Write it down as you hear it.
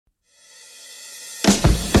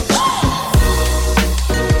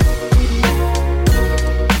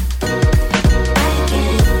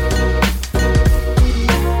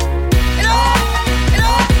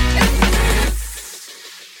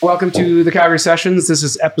welcome to the Calgary Sessions. This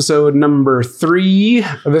is episode number 3.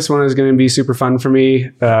 This one is going to be super fun for me.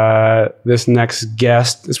 This next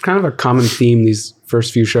guest is kind of a common theme these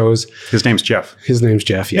first few shows. His name's Jeff. His name's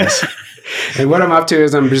Jeff, yes. And what I'm up to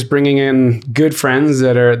is I'm just bringing in good friends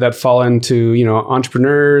that fall into,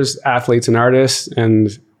 entrepreneurs, athletes, and artists. And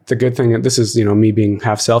the good thing that this is, me being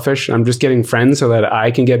half selfish. I'm just getting friends so that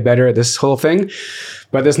I can get better at this whole thing.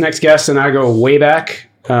 But this next guest and I go way back.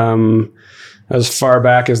 As far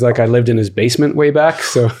back as I lived in his basement way back.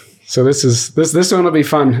 So this one will be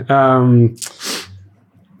fun.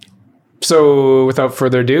 So without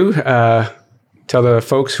further ado, tell the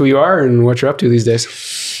folks who you are and what you're up to these days.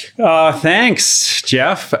 Thanks,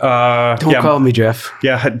 Jeff. Don't call me Jeff.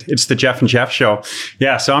 Yeah, it's the Jeff and Jeff show.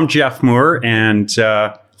 Yeah, so I'm Jeff Moore and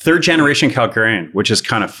third generation Calgarian, which is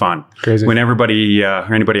kind of fun. Crazy. When everybody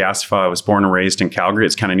or anybody asks if I was born and raised in Calgary,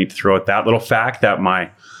 it's kind of neat to throw out that little fact that my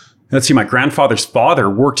grandfather's father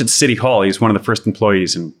worked at City Hall. He's one of the first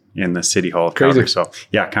employees in the City Hall of Calgary. So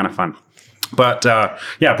yeah, kind of fun. But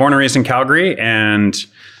born and raised in Calgary and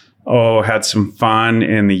had some fun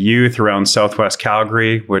in the youth around Southwest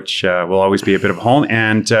Calgary, which will always be a bit of a home.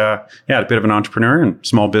 And a bit of an entrepreneur and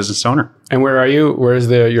small business owner. And where are you? Where's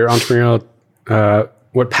your entrepreneurial,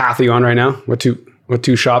 what path are you on right now? What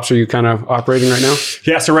two shops are you kind of operating right now?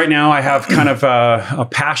 Yeah, so right now I have kind of a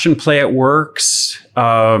passion play at Works,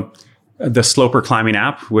 the Sloper Climbing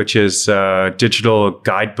app, which is a digital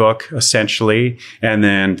guidebook essentially. And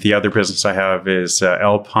then the other business I have is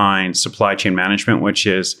Alpine Supply Chain Management, which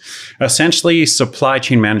is essentially supply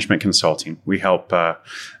chain management consulting. We help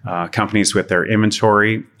companies with their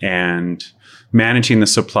inventory and managing the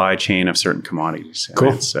supply chain of certain commodities.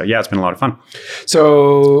 Cool. It's been a lot of fun.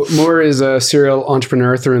 So Moore is a serial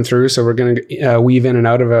entrepreneur through and through. So we're going to weave in and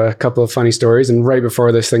out of a couple of funny stories. And right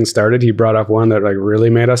before this thing started, he brought up one that really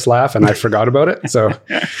made us laugh and I forgot about it. So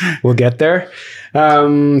we'll get there.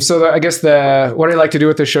 I guess what I like to do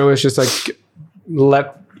with the show is just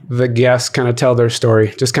let the guests kind of tell their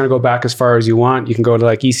story. Just kind of go back as far as you want. You can go to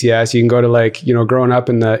ECS. You can go to growing up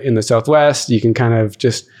in the Southwest. You can kind of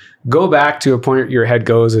just go back to a point your head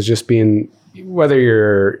goes as just being, whether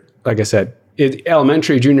you're, like I said,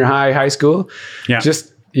 elementary, junior high, high school,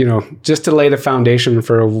 just to lay the foundation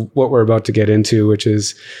for what we're about to get into, which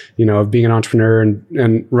is, being an entrepreneur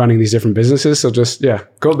and running these different businesses. So just,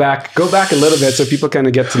 go back a little bit so people kind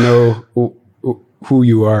of get to know who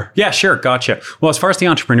you are. Yeah, sure. Gotcha. Well, as far as the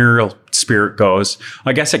entrepreneurial spirit goes,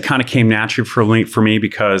 I guess it kind of came naturally for me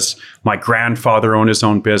because my grandfather owned his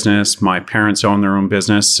own business. My parents own their own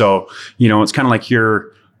business. So, it's kind of like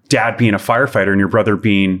your dad being a firefighter and your brother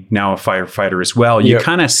being now a firefighter as well. You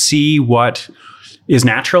kind of see what is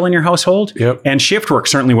natural in your household. Yep. And shift work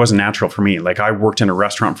certainly wasn't natural for me. I worked in a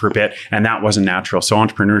restaurant for a bit and that wasn't natural. So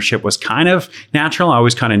entrepreneurship was kind of natural. I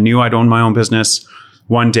always kind of knew I'd own my own business.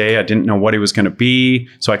 One day, I didn't know what it was going to be,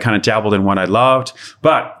 so I kind of dabbled in what I loved.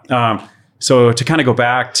 But so to kind of go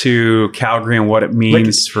back to Calgary and what it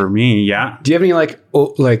means for me, yeah. Do you have any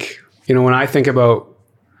when I think about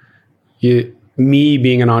me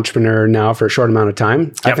being an entrepreneur now for a short amount of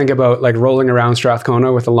time, I think about rolling around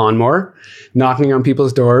Strathcona with a lawnmower, knocking on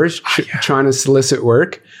people's doors, trying to solicit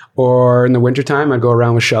work. Or in the wintertime, I'd go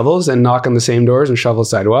around with shovels and knock on the same doors and shovel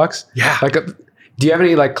sidewalks. Yeah. Do you have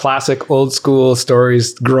any classic old school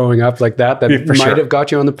stories growing up like that might have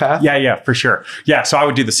got you on the path? Yeah, for sure. Yeah, so I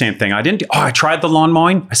would do the same thing. I tried the lawn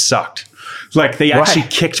mowing. I sucked. They actually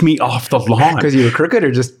kicked me off the lawn. Because you were crooked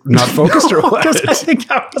or just not focused or what? Because I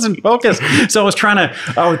think I wasn't focused. So I was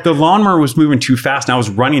the lawnmower was moving too fast and I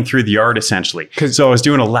was running through the yard essentially. So I was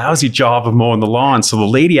doing a lousy job of mowing the lawn. So the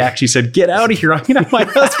lady actually said, "Get out of here. I'm going to have my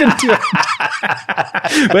husband do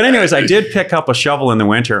it." But anyways, I did pick up a shovel in the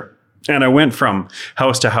winter. And I went from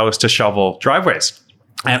house to shovel driveways.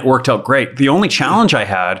 And it worked out great. The only challenge I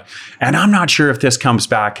had, and I'm not sure if this comes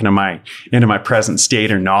back into my present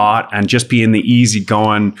state or not, and just being the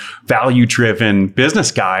easygoing, value-driven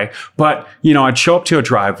business guy, but I'd show up to a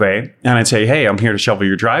driveway and I'd say, "Hey, I'm here to shovel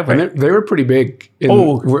your driveway." And they were pretty big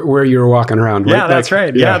where you were walking around, right? Yeah, that's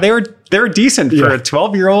right. Yeah, they were decent for a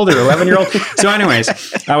 12-year-old or 11-year-old. So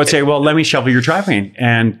anyways, I would say, "Well, let me shovel your driveway."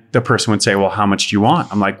 And the person would say, "Well, how much do you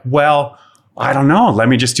want?" I'm like, "Well, I don't know. Let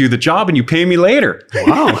me just do the job and you pay me later."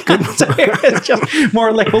 Wow. Good. It's just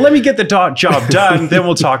more like, well, let me get the job done. Then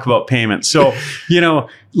we'll talk about payment. So,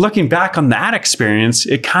 looking back on that experience,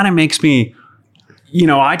 it kind of makes me,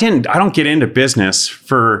 I don't get into business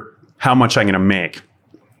for how much I'm going to make.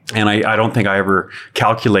 And I don't think I ever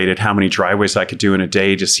calculated how many driveways I could do in a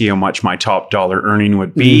day to see how much my top dollar earning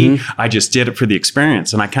would be. I just did it for the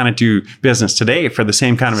experience. And I kind of do business today for the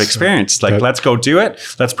same kind of experience. Like, let's go do it.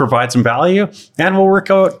 Let's provide some value, and we'll work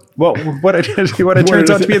out what it turns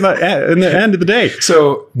out to be in the end of the day.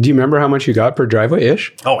 So do you remember how much you got per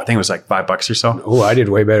driveway-ish? Oh, I think it was like $5 or so. Oh, I did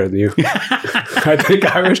way better than you. I think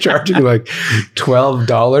I was charging like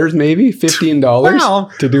 $12, maybe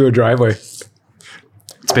 $15 to do a driveway.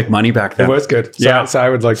 It's big money back then. It was good. So I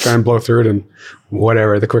would like try and blow through it in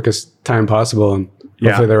whatever, the quickest time possible. And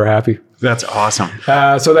hopefully they were happy. That's awesome.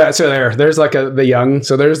 There's like the young,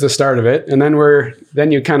 so there's the start of it. And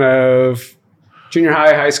then you kind of junior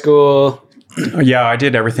high school. Yeah, I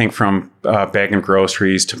did everything from bagging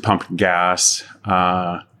groceries to pumping gas.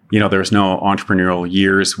 There's no entrepreneurial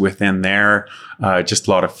years within there. Just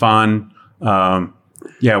a lot of fun. I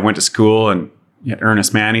went to school and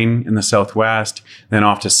Ernest Manning in the Southwest, then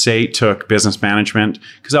off to SAIT, took business management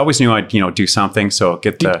because I always knew I'd, do something. So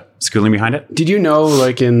get the schooling behind it. Did you know,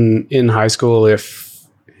 like in high school,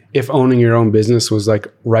 if owning your own business was like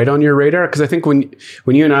right on your radar? Because I think when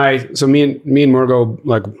you and I, so me and Morgo,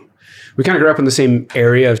 like we kind of grew up in the same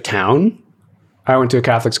area of town. I went to a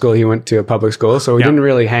Catholic school. He went to a public school. So we didn't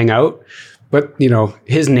really hang out, but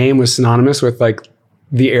his name was synonymous with like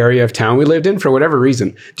the area of town we lived in for whatever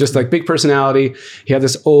reason. Just like big personality. He had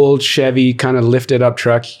this old Chevy kind of lifted up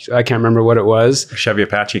truck. I can't remember what it was. A Chevy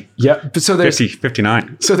Apache. Yeah. But so there's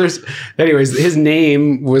 59. So anyways, his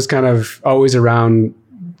name was kind of always around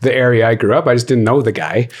the area I grew up. I just didn't know the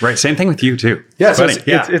guy. Right. Same thing with you too. Yeah. So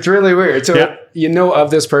it's really weird. So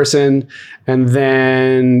of this person, and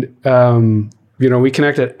then, we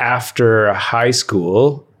connected after high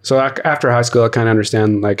school. So after high school, I kind of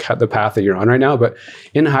understand like the path that you're on right now. But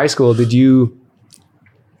in high school, did you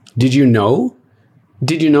know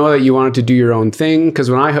that you wanted to do your own thing? Because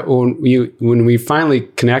when we finally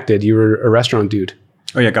connected, you were a restaurant dude.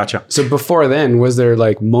 Oh yeah, gotcha. So before then, was there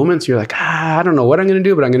like moments you're like, I don't know what I'm going to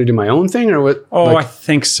do, but I'm going to do my own thing, or what? Oh, I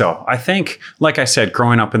think so. I think, like I said,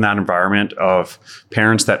 growing up in that environment of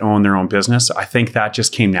parents that own their own business, I think that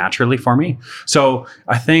just came naturally for me. So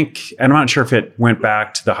I think, and I'm not sure if it went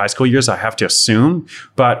back to the high school years, I have to assume,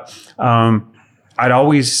 but I'd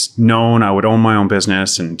always known I would own my own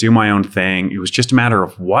business and do my own thing. It was just a matter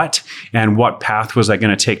of what and what path was I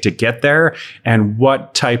going to take to get there, and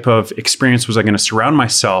what type of experience was I going to surround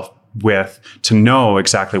myself with to know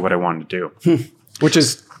exactly what I wanted to do. Which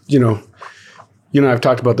is, I've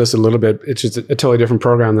talked about this a little bit. It's just a totally different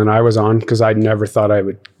program than I was on, because I never thought I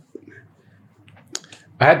would.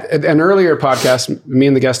 I had an earlier podcast, me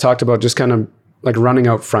and the guest talked about just kind of like running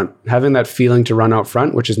out front, having that feeling to run out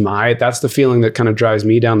front, which is that's the feeling that kind of drives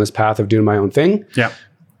me down this path of doing my own thing. Yeah.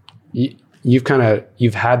 You've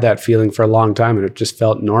had that feeling for a long time, and it just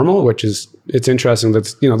felt normal, it's interesting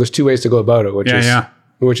that, there's two ways to go about it,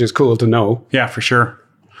 which is cool to know. Yeah, for sure.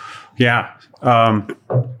 Yeah.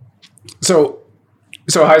 So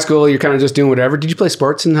high school, you're kind of just doing whatever. Did you play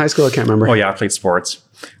sports in high school? I can't remember. Oh yeah. I played sports.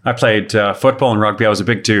 I played football and rugby. I was a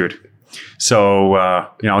big dude. So, I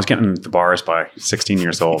was getting the bars by 16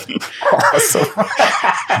 years old. Awesome.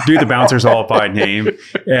 Do the bouncers all by name.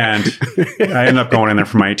 And I ended up going in there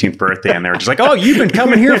for my 18th birthday, and they were just like, oh, you've been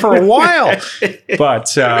coming here for a while. But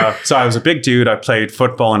so I was a big dude. I played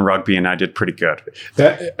football and rugby, and I did pretty good.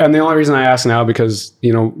 And the only reason I ask now, because,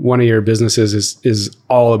 one of your businesses is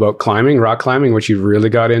all about climbing, rock climbing, which you really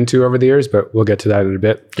got into over the years, but we'll get to that in a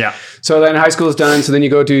bit. Yeah. So then high school is done. So then you're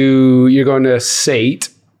going to SAIT.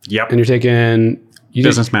 Yep. And you're taking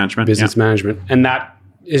business management. And that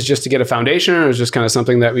is just to get a foundation, or is just kind of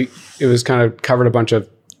something that it was kind of covered a bunch of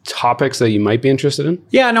topics that you might be interested in?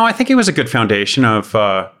 Yeah, no, I think it was a good foundation of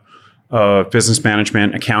business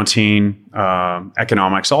management, accounting,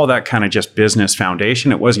 economics, all that kind of just business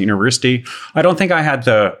foundation. It wasn't university. I don't think I had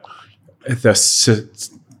the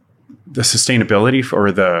sustainability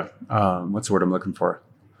or the, what's the word I'm looking for?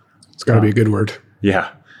 It's got to be a good word. Yeah.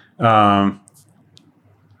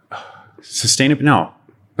 Sustainable? No.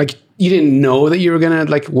 Like you didn't know that you were going to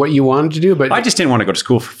like what you wanted to do, but I just didn't want to go to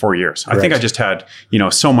school for 4 years. I think I just had,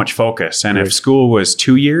 so much focus. And right. if school was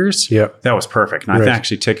 2 years, that was perfect. And I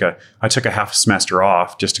actually took a half a semester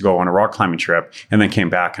off just to go on a rock climbing trip, and then came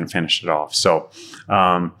back and finished it off. So,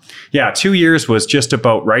 2 years was just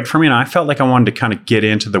about right for me. And I felt like I wanted to kind of get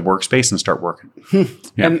into the workspace and start working.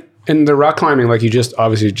 Yeah. And the rock climbing, like you just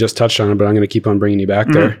obviously just touched on it, but I'm going to keep on bringing you back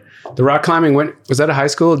there. The rock climbing, was that a high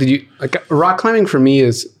school? Did you like rock climbing for me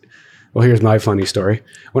is, well, here's my funny story.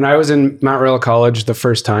 When I was in Mount Royal College the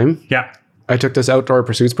first time, I took this outdoor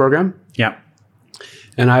pursuits program. Yeah.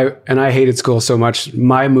 And I hated school so much.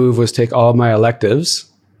 My move was take all of my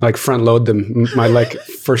electives like front load them my like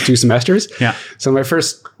first 2 semesters. Yeah. So I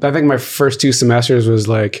think my first 2 semesters was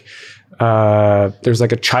like, there's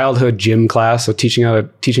like a childhood gym class. So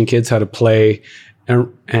teaching kids how to play,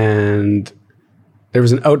 and there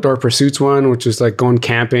was an outdoor pursuits one, which was like going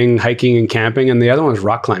camping, hiking and camping. And the other one was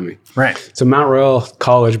rock climbing. Right. So Mount Royal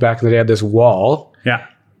College back in the day had this wall. Yeah.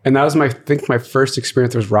 And that was my first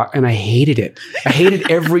experience was rock, and I hated it. I hated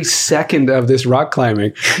every second of this rock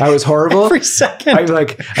climbing. I was horrible. Every second. I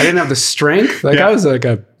didn't have the strength. Like I was like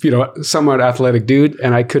a, somewhat athletic dude,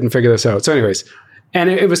 and I couldn't figure this out. So anyways, and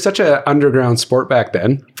it was such an underground sport back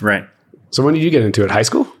then. Right. So when did you get into it? High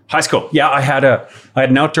school? High school. Yeah. I had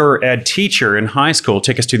an outdoor ed teacher in high school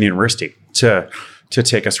take us to the university to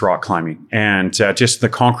take us rock climbing, and just the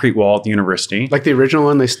concrete wall at the university. Like the original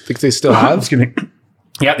one they still have? Excuse me.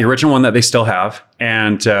 Yeah, the original one that they still have.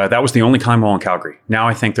 And that was the only climb wall in Calgary. Now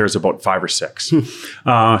I think there's about 5 or 6.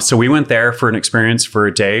 So we went there for an experience for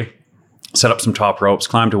a day, set up some top ropes,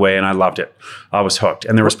 climbed away, and I loved it. I was hooked.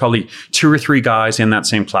 And there was probably 2 or 3 guys in that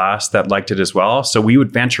same class that liked it as well. So we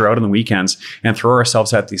would venture out on the weekends and throw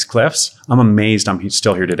ourselves at these cliffs. I'm amazed I'm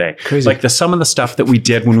still here today. Crazy. Like some of the stuff that we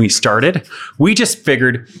did when we started, we just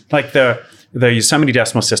figured like the Yosemite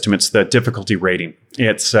Decimal System, it's the difficulty rating.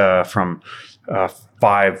 It's from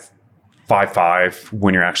 5.5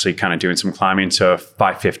 when you're actually kind of doing some climbing to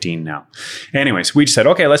 5.15 now. Anyways, we just said,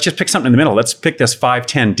 okay, let's just pick something in the middle. Let's pick this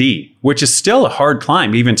 5.10D, which is still a hard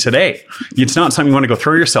climb even today. It's not something you want to go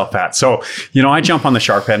throw yourself at. So, I jump on the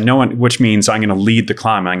sharp end, which means I'm going to lead the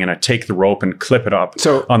climb. I'm going to take the rope and clip it up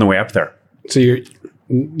on the way up there. So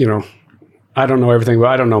I don't know everything, but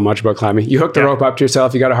I don't know much about climbing. You hook the rope up to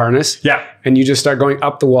yourself, you got a harness. Yeah. And you just start going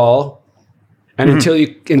up the wall. And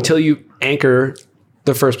until you anchor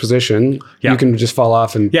the first position, you can just fall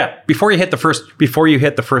off and before you hit the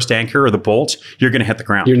first anchor or the bolt, you're going to hit the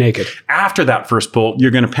ground. You're naked. After that first bolt, you're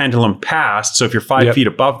going to pendulum past. So if you're 5 feet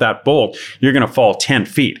above that bolt, you're going to fall 10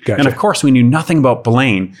 feet. Gotcha. And of course, we knew nothing about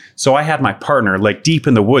belaying. So I had my partner like deep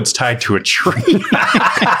in the woods tied to a tree.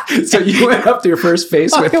 So you went up to your first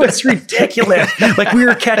face with it. Was ridiculous. Like we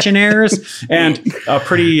were catching airs, and a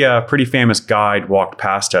pretty famous guide walked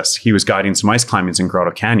past us. He was guiding some ice climbings in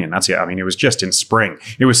Grotto Canyon. It was just in spring.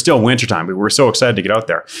 It was still wintertime. We were so excited to get out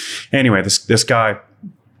there. Anyway, this guy,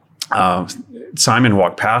 Simon,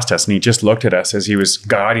 walked past us, and he just looked at us as he was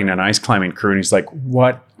guiding an ice climbing crew, and he's like,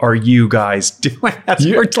 "What are you guys doing?"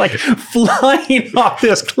 We're like flying off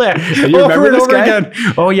this cliff over and over again.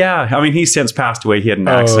 Oh yeah. He's since passed away. He had an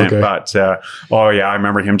accident, okay. but I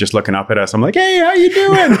remember him just looking up at us. I'm like, "Hey, how you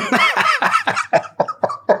doing?"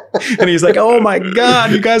 And he's like, "Oh my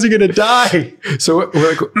God, you guys are going to die." So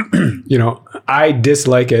we're like, I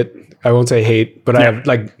dislike it. I won't say hate, but I have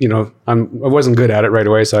I wasn't good at it right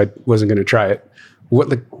away, so I wasn't going to try it.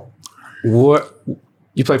 What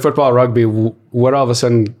you play football, rugby, what all of a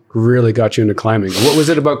sudden really got you into climbing? What was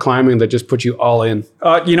it about climbing that just put you all in?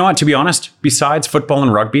 You know what, to be honest, besides football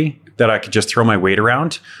and rugby that I could just throw my weight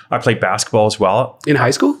around, I played basketball as well. In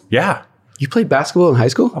high school? Yeah. You played basketball in high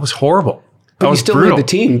school? I was horrible. But you still made the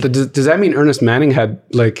team. Does that mean Ernest Manning had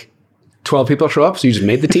like 12 people show up, so you just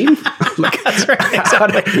made the team? That's right.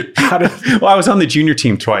 Exactly. Well, I was on the junior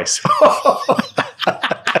team twice.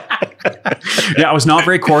 Yeah, I was not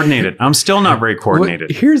very coordinated. I'm still not very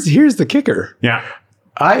coordinated. Well, here's the kicker. Yeah.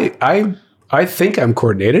 I think I'm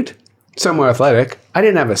coordinated, somewhat athletic. I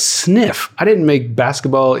didn't have a sniff. I didn't make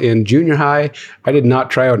basketball in junior high. I did not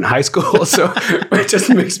try out in high school. So it just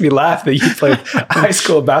makes me laugh that you played high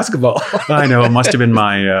school basketball. I know. It must have been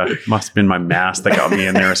my mass that got me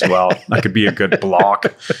in there as well. I could be a good block.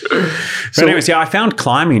 But anyways, I found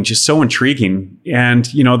climbing just so intriguing. And,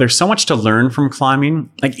 there's so much to learn from climbing.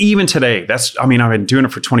 Like even today, I've been doing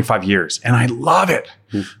it for 25 years and I love it.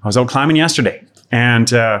 I was out climbing yesterday.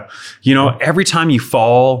 And, every time you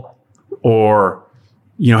fall or,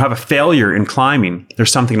 have a failure in climbing,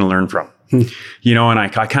 there's something to learn from, and I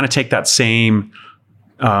kind of take that same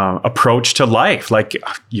approach to life. Like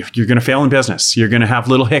you're going to fail in business. You're going to have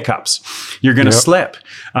little hiccups. You're going to slip.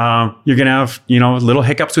 You're going to have, little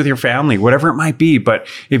hiccups with your family, whatever it might be. But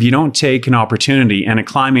if you don't take an opportunity, and in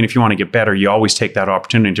climbing, if you want to get better, you always take that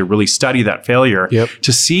opportunity to really study that failure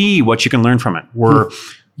to see what you can learn from it.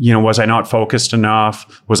 Was I not focused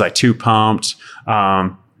enough? Was I too pumped?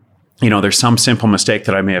 There's some simple mistake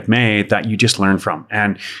that I may have made that you just learn from.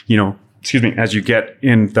 And, as you get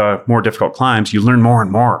in the more difficult climbs, you learn more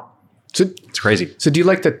and more. So it's crazy. So do you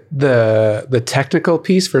like the technical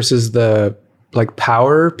piece versus the like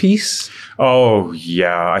power piece? Oh,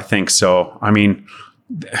 yeah, I think so. I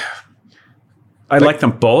like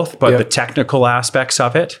them both, but the technical aspects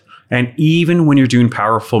of it. And even when you're doing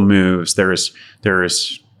powerful moves, there is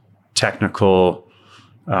technical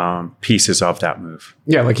pieces of that move.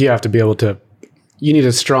 Yeah, like you have to be able to. You need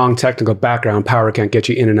a strong technical background. Power can't get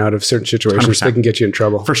you in and out of certain situations. 100%. They can get you in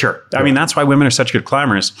trouble. For sure. I mean, that's why women are such good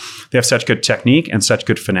climbers. They have such good technique and such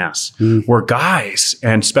good finesse. Where guys,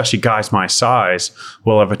 and especially guys my size,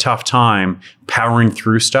 will have a tough time powering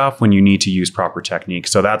through stuff when you need to use proper technique.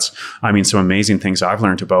 So that's, I mean, some amazing things I've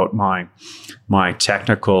learned about my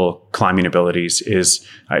technical climbing abilities is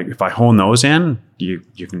if I hone those in, you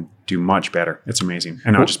can do much better. It's amazing.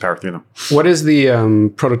 And not just power through them. What is the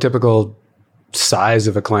prototypical size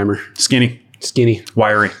of a climber? Skinny,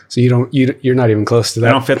 wiry. So you're not even close to that.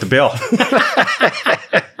 I don't fit the bill.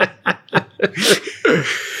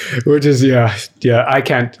 Which is yeah. I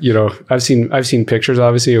can't. I've seen pictures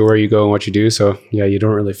obviously of where you go and what you do. So yeah, you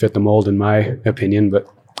don't really fit the mold in my opinion. But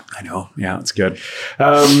I know. Yeah, it's good.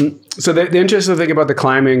 So the interesting thing about the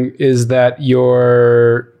climbing is that you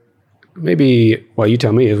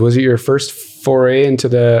tell me. Was it your first foray into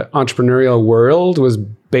the entrepreneurial world was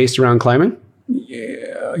based around climbing?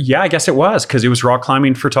 Yeah, I guess it was because it was rock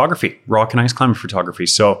climbing photography, rock and ice climbing photography.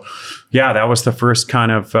 So yeah, that was the first kind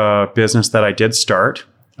of business that I did start.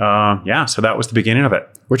 So that was the beginning of it.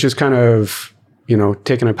 Which is kind of,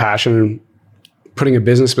 taking a passion and putting a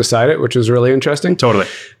business beside it, which was really interesting. Totally.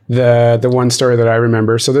 The one story that I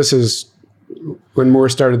remember, so this is when Moore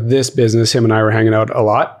started this business, him and I were hanging out a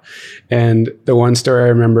lot. And the one story I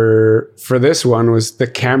remember for this one was the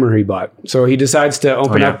camera he bought. So he decides to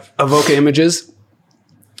open up Avoca Images,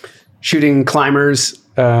 shooting climbers,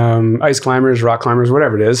 ice climbers, rock climbers,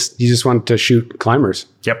 whatever it is. He just wanted to shoot climbers.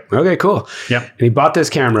 Yep. Okay, cool. Yep. And he bought this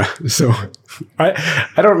camera. So I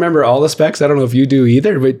don't remember all the specs. I don't know if you do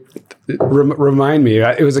either, but remind me.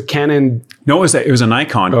 It was a Canon. No, it was a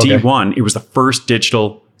Nikon D1. It was the first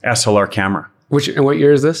digital SLR camera. And what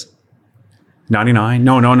year is this? 99?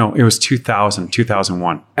 No. It was 2000,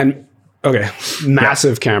 2001. And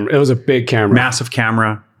massive camera. It was a big camera. Massive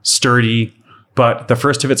camera, sturdy, but the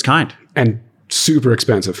first of its kind. And super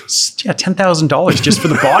expensive. Yeah, $10,000 just for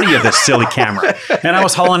the body of this silly camera. And I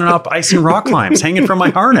was hauling it up ice and rock climbs, hanging from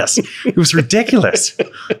my harness. It was ridiculous.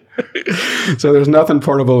 So there's nothing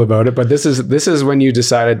portable about it, but this is when you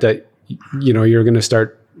decided that you're going to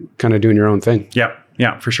start kind of doing your own thing.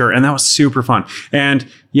 Yeah, for sure. And that was super fun. And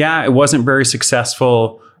yeah, it wasn't very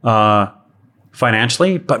successful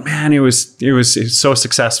financially, but man, it was so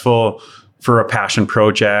successful for a passion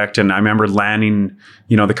project. And I remember landing,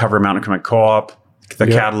 the cover of Mountain Climbing Co-op, the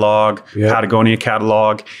catalog, Patagonia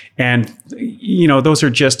catalog. And, those are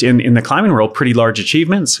just in the climbing world, pretty large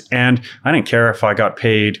achievements. And I didn't care if I got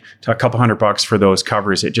paid a couple $100 for those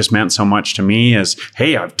covers. It just meant so much to me as,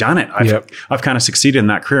 hey, I've done it. I've kind of succeeded in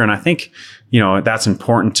that career. And I think, that's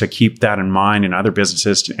important to keep that in mind in other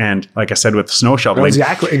businesses. And like I said, with snow shoveling.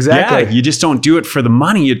 Exactly. Yeah, you just don't do it for the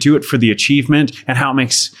money. You do it for the achievement and how it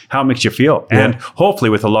makes you feel. Yeah. And hopefully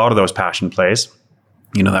with a lot of those passion plays,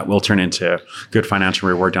 that will turn into good financial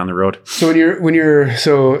reward down the road. So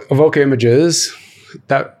so Avoca Images,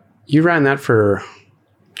 that you ran that for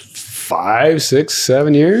 5, 6,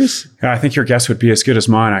 7 years? Yeah, I think your guess would be as good as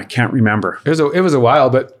mine. I can't remember. It was a while,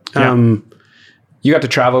 but you got to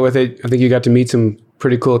travel with it. I think you got to meet some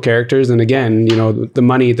pretty cool characters. And again, the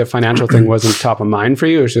money, the financial thing wasn't top of mind for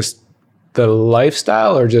you. It was just the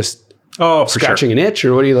lifestyle or just scratching an itch,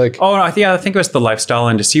 or what do you like? Oh, no, I think it was the lifestyle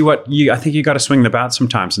and to see I think you got to swing the bat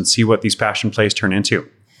sometimes and see what these passion plays turn into.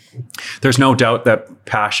 There's no doubt that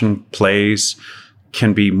passion plays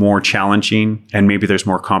can be more challenging and maybe there's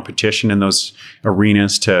more competition in those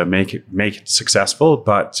arenas to make it successful.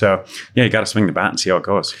 But you got to swing the bat and see how it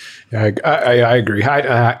goes. Yeah, I agree.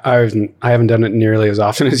 I haven't done it nearly as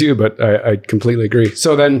often as you, but I completely agree.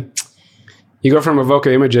 So then you go from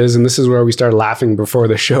Avoca Images, and this is where we started laughing before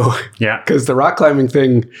the show. Yeah. Because the rock climbing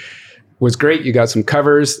thing was great. You got some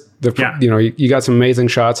covers. You got some amazing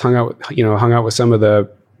shots, hung out with some of the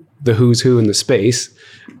who's who in the space.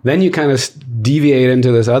 Then you kind of deviate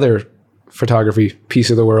into this other photography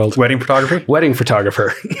piece of the world. Wedding photography? Wedding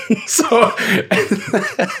photographer. So,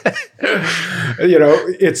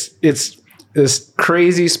 it's this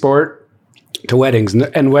crazy sport to weddings.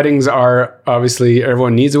 And weddings are obviously,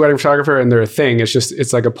 everyone needs a wedding photographer and they're a thing.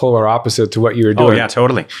 It's like a polar opposite to what you were doing. Oh yeah,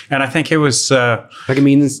 totally. And I think it was... it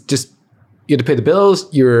means just you had to pay the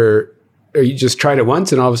bills, or you just tried it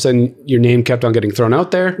once and all of a sudden your name kept on getting thrown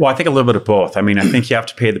out there? Well, I think a little bit of both. I mean, I think you have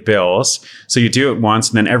to pay the bills. So you do it once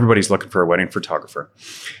and then everybody's looking for a wedding photographer.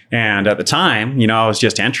 And at the time, I was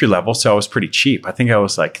just entry level. So I was pretty cheap. I think I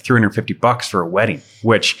was like $350 for a wedding,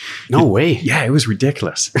 which... No way. Yeah, it was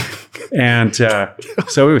ridiculous. And so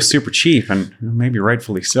it was super cheap and maybe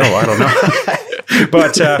rightfully so. I don't know.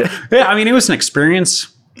 But it was an experience.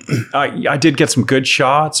 I did get some good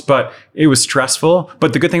shots, but it was stressful.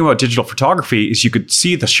 But the good thing about digital photography is you could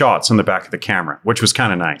see the shots on the back of the camera, which was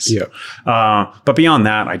kind of nice. Yeah. But beyond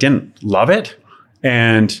that, I didn't love it.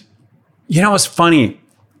 And, it's funny.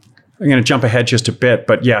 I'm going to jump ahead just a bit,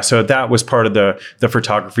 but yeah, so that was part of the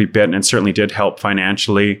photography bit, and it certainly did help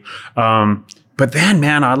financially. But then,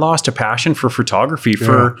 man, I lost a passion for photography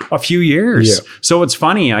for a few years. Yeah. So it's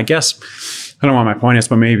funny, I guess, I don't know what my point is,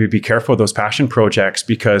 but maybe be careful with those passion projects,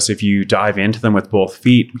 because if you dive into them with both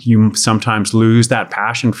feet, you sometimes lose that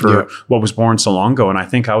passion for what was born so long ago. And I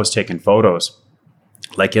think I was taking photos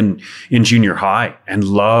like in junior high and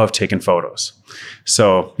love taking photos.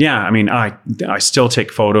 So yeah, I mean, I still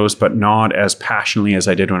take photos, but not as passionately as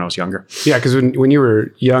I did when I was younger. Yeah, because when you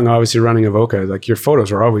were young, obviously running Avoca, like your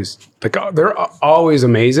photos were always like they're always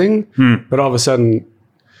amazing. But all of a sudden,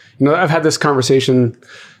 I've had this conversation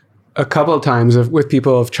a couple of times with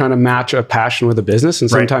people of trying to match a passion with a business, and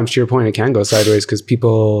sometimes to your point, it can go sideways because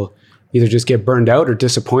people either just get burned out or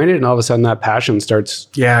disappointed, and all of a sudden that passion starts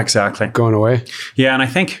going away. Yeah, and I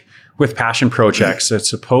think with passion projects,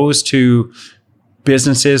 it's opposed to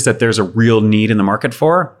businesses that there's a real need in the market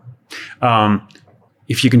for.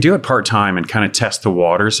 If you can do it part-time and kind of test the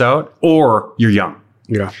waters out, or you're young.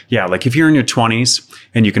 Yeah, like if you're in your 20s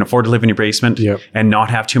and you can afford to live in your basement and not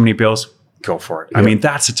have too many bills, go for it. I mean,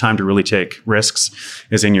 that's the time to really take risks,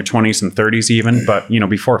 is in your 20s and 30s even, but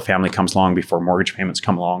before family comes along, before mortgage payments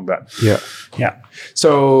come along. But yeah.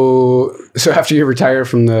 So after you retire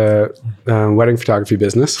from the wedding photography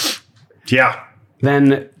business,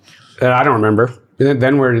 then I don't remember.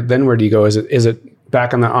 Then where do you go? Is it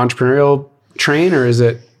back on the entrepreneurial train, or is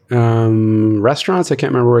it restaurants? I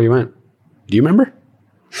can't remember where you went. Do you remember?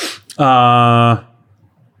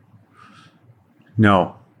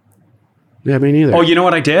 No. Yeah, me neither. Oh, you know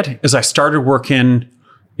what I did? Is I started working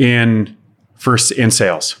in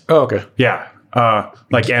sales. Oh, okay. Yeah.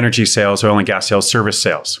 Like energy sales, oil and gas sales, service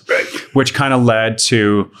sales, which kind of led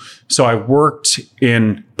to, so I worked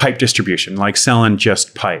in pipe distribution, like selling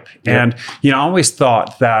just pipe. And, I always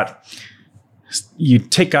thought that you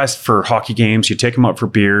take guys for hockey games, you take them out for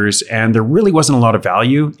beers, and there really wasn't a lot of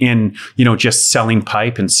value in, just selling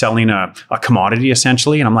pipe and selling a commodity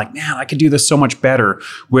essentially. And I'm like, man, I could do this so much better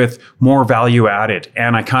with more value added.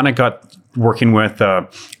 And I kind of got working with a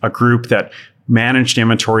group that managed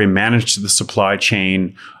inventory and managed the supply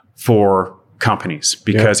chain for companies,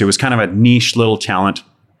 because it was kind of a niche little talent.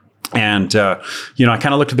 And, I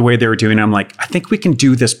kind of looked at the way they were doing it. I'm like, I think we can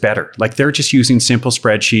do this better. Like, they're just using simple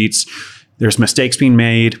spreadsheets. There's mistakes being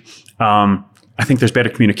made. I think there's better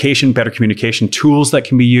communication tools that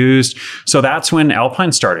can be used. So that's when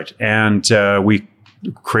Alpine started. And we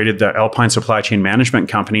created the Alpine Supply Chain Management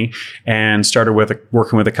Company and started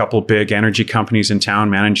working with a couple of big energy companies in town,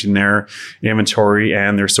 managing their inventory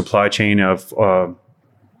and their supply chain of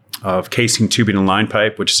casing, tubing, and line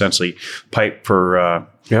pipe, which essentially pipe for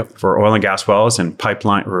oil and gas wells, and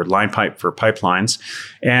pipeline or line pipe for pipelines.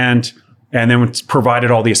 And then it's provided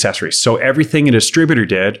all the accessories. So everything a distributor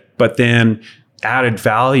did, but then added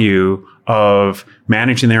value of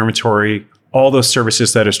managing their inventory, all those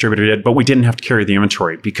services that a distributor did, but we didn't have to carry the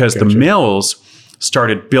inventory, because the mills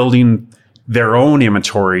started building their own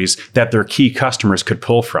inventories that their key customers could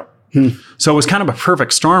pull from. So it was kind of a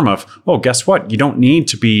perfect storm of, guess what? You don't need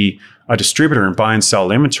to be a distributor and buy and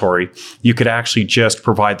sell inventory. You could actually just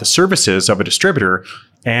provide the services of a distributor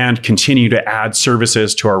and continue to add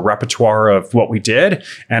services to our repertoire of what we did.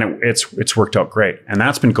 And it's worked out great. And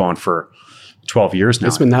that's been going for 12 years now.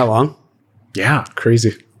 It's been that long? Yeah.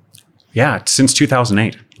 Crazy. Yeah. Since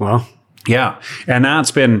 2008. Wow. Yeah. And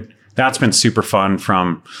that's been super fun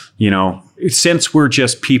from, since we're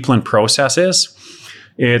just people and processes,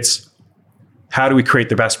 it's how do we create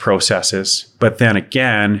the best processes? But then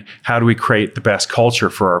again, how do we create the best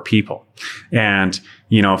culture for our people? And,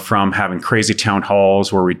 from having crazy town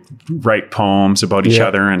halls where we write poems about each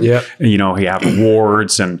other, and, we have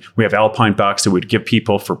awards, and we have Alpine bucks that we'd give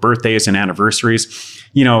people for birthdays and anniversaries.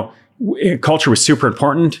 Culture was super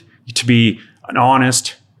important to be an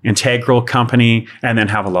honest, integral company, and then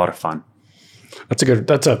have a lot of fun.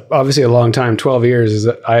 That's obviously a long time. 12 years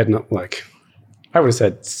I had I would have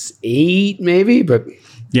said 8 maybe, but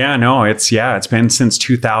yeah, no, it's been since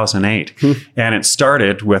 2008. And it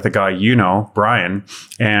started with a guy, Brian.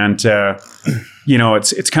 And,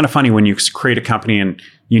 it's kind of funny when you create a company and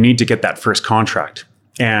you need to get that first contract.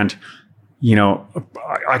 And,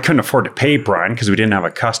 I couldn't afford to pay Brian because we didn't have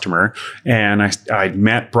a customer. And I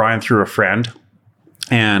met Brian through a friend.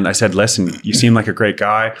 And I said, listen, you seem like a great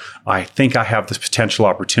guy. I think I have this potential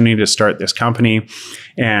opportunity to start this company,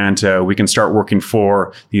 and we can start working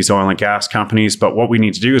for these oil and gas companies. But what we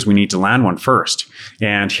need to do is we need to land one first.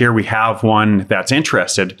 And here we have one that's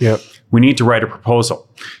interested. Yep. We need to write a proposal.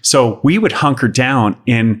 So we would hunker down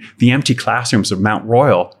in the empty classrooms of Mount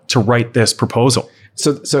Royal to write this proposal.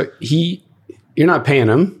 So you're not paying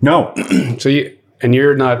him. No.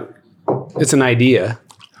 You're not, it's an idea.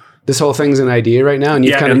 This whole thing's an idea right now, and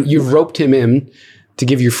you've roped him in to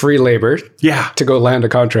give you free labor. Yeah. To go land a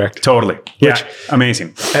contract. Totally. Yeah.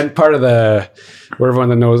 Amazing. And part of where everyone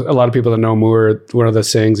that knows, a lot of people that know Moore, one of the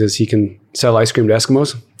sayings is he can sell ice cream to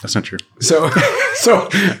Eskimos. That's not true. So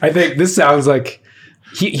I think this sounds like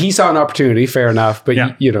he saw an opportunity. Fair enough,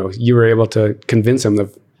 but you were able to convince him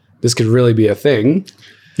that this could really be a thing.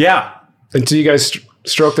 Yeah. And so you guys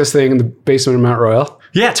stroked this thing in the basement of Mount Royal.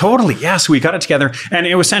 Yeah, totally. Yeah, so we got it together, and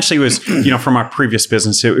it essentially was, from our previous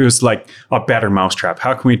business, it was like a better mousetrap.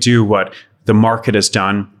 How can we do what the market has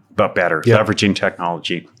done, but better, leveraging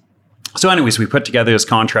technology? So, anyways, we put together this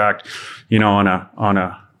contract, on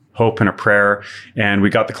a hope and a prayer, and we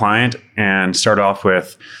got the client and started off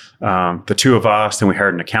with the two of us. Then we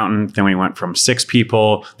hired an accountant. Then we went from 6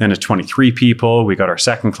 people, then to 23 people. We got our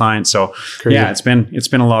second client. So, crazy. Yeah, it's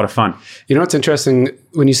been a lot of fun. It's interesting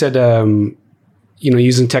when you said.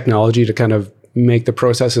 Using technology to kind of make the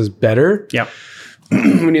processes better. Yeah.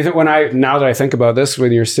 Now that I think about this,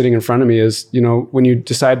 when you're sitting in front of me is, when you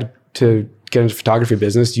decide to get into photography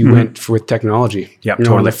business, you went with technology. Yeah, totally.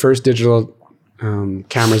 One of the first digital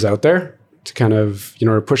cameras out there to kind of,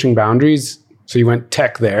 pushing boundaries. So you went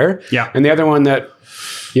tech there. Yeah. And the other one that,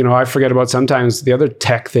 I forget about sometimes, the other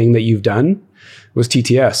tech thing that you've done was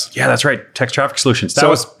TTS. Yeah, that's right. Text Traffic Solutions. That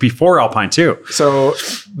was before Alpine too. So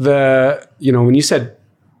when you said,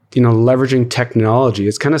 leveraging technology,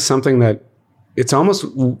 it's kind of something that it's almost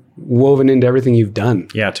woven into everything you've done.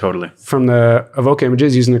 Yeah, totally. From the Evoke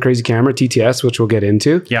images using the crazy camera, TTS, which we'll get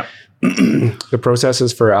into. Yeah. The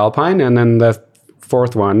processes for Alpine. And then the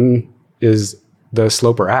fourth one is the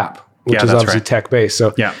Sloper app, which is obviously tech-based.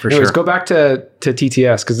 So yeah, for anyways, sure. Go back to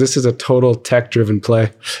TTS, because this is a total tech-driven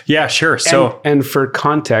play. Yeah, sure. So and for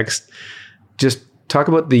context, just talk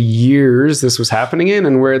about the years this was happening in,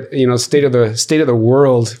 and where state of the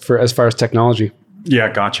world for as far as technology.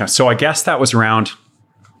 Yeah, gotcha. So I guess that was around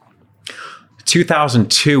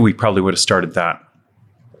 2002. We probably would have started that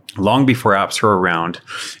long before apps were around,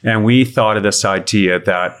 and we thought of this idea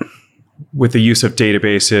that with the use of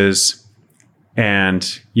databases. And,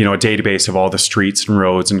 a database of all the streets and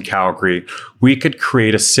roads in Calgary, we could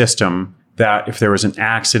create a system that if there was an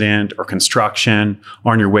accident or construction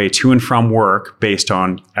on your way to and from work, based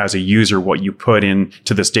on, as a user, what you put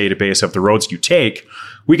into this database of the roads you take,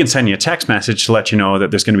 we can send you a text message to let you know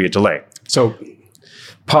that there's going to be a delay. So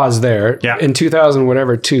pause there. Yeah. In 2000, what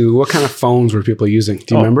kind of phones were people using?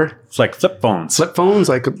 Do you remember? It's like flip phones. Flip phones,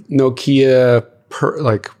 like Nokia,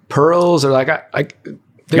 Pearls, or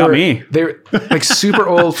They were like super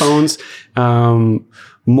old phones,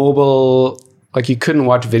 mobile. Like you couldn't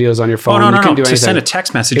watch videos on your phone. Oh, no. Do anything. To send a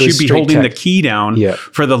text message, you'd be holding the key down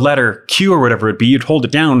for the letter Q or whatever it be. You'd hold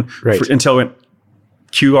it down until it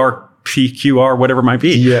QR, PQR, whatever it might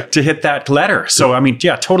be, to hit that letter. So,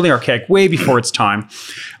 totally archaic, way before its time.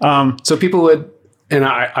 So people would, and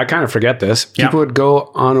I kind of forget this, people would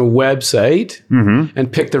go on a website and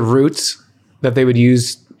pick the routes that they would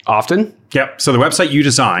use often. Yep. So the website you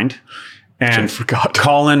designed and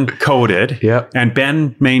Colin coded and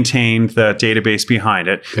Ben maintained the database behind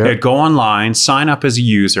it. Yep. They'd go online, sign up as a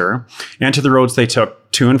user, enter the roads they took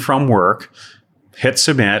to and from work, hit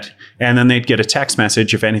submit, and then they'd get a text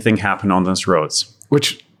message if anything happened on those roads.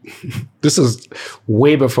 Which, this is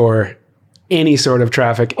way before any sort of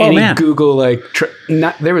traffic, Google,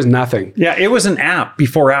 there was nothing. Yeah, it was an app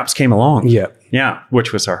before apps came along. Yeah. Yeah,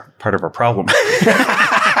 which was part of our problem.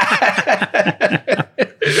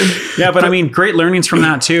 Yeah, but great learnings from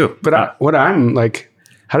that too. But what I'm like,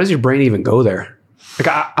 how does your brain even go there? Like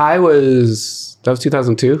that was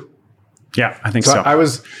 2002. Yeah, I think so. I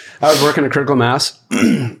was working at Critical Mass,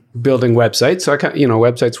 building websites. So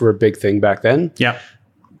websites were a big thing back then. Yeah.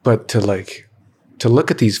 But to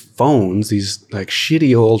look at these phones, these like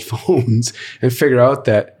shitty old phones, and figure out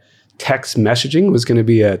that text messaging was going to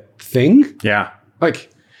be a thing. Yeah. Like,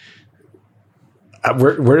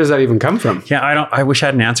 where does that even come from? Yeah, I wish I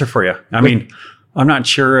had an answer for you. I'm not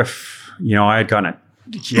sure if, I had gotten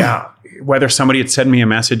it. Yeah. Whether somebody had sent me a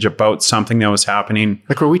message about something that was happening.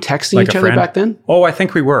 Like, were we texting each other back then? Oh, I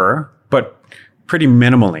think we were, but pretty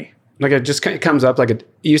minimally. Like it just kind of comes up like it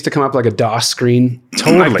used to come up like a DOS screen.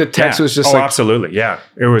 Totally. Like the text was just absolutely. Yeah.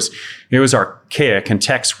 It was archaic, and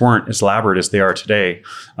texts weren't as elaborate as they are today.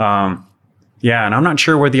 And I'm not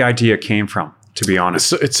sure where the idea came from, to be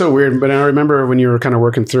honest. It's so weird. But I remember when you were kind of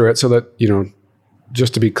working through it, so that,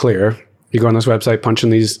 just to be clear, you go on this website, punch in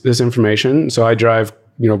this information. So I drive,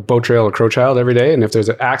 Boat Trail or Crowchild every day. And if there's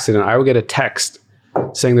an accident, I will get a text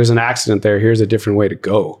saying there's an accident there. Here's a different way to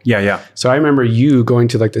go. Yeah. So I remember you going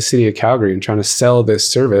to like the city of Calgary and trying to sell this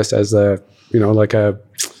service as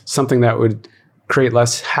something that would create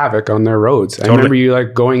less havoc on their roads. Totally. I remember you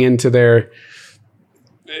like going into they're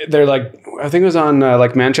like, I think it was on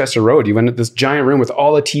like Manchester Road. You went into this giant room with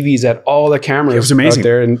all the TVs at all the cameras. It was amazing. Out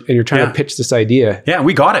there, and you're trying to pitch this idea. Yeah,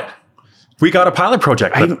 we got it. We got a pilot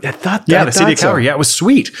project. I thought that. Yeah, the city of Calgary. Yeah, it was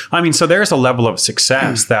sweet. I mean, so there's a level of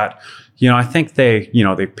success that, I think they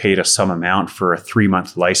paid us some amount for a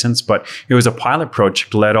 3-month license, but it was a pilot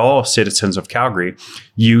project to let all citizens of Calgary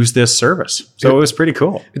use this service. So it was pretty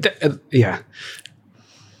cool. Yeah.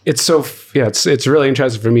 It's it's really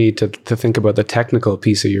interesting for me to think about the technical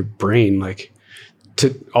piece of your brain, like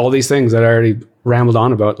to all these things that I already rambled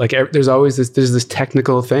on about. Like there's always this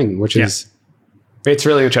technical thing, which is, it's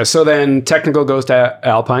really interesting. So then technical goes to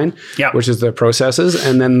Alpine, which is the processes.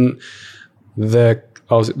 And then the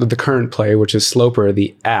current play, which is Sloper,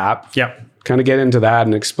 the app. Kind of get into that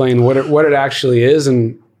and explain what it actually is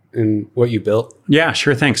and what you built. Yeah,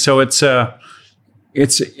 sure thing. So it's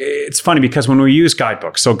funny because when we use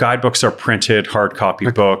guidebooks, so guidebooks are printed hard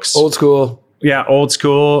copy books. Old school. Yeah, old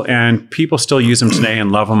school, and people still use them today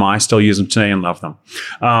and love them. I still use them today and love them.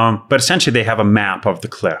 But essentially they have a map of the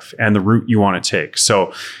cliff and the route you want to take.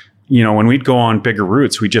 So, when we'd go on bigger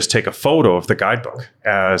routes, we'd just take a photo of the guidebook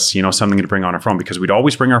as, something to bring on our phone, because we'd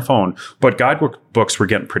always bring our phone, but guidebook books were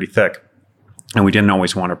getting pretty thick. And we didn't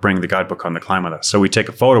always want to bring the guidebook on the climb with us. So we take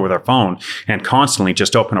a photo with our phone and constantly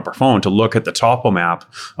just open up our phone to look at the topo map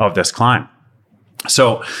of this climb.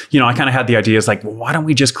 So, I kind of had the ideas like, well, why don't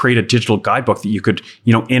we just create a digital guidebook that you could,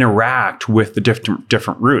 interact with the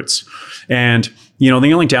different routes? And, the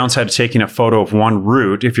only downside of taking a photo of one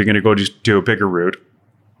route, if you're going to go just do a bigger route,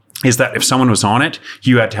 is that if someone was on it,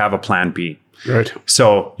 you had to have a plan B. Right.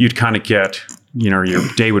 So you'd kind of get, your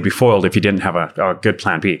day would be foiled if you didn't have a good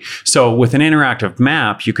plan B. So with an interactive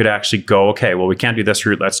map, you could actually go, okay, well, we can't do this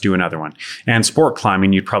route. Let's do another one. And sport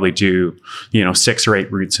climbing, you'd probably do, 6 or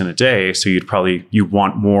 8 routes in a day. So you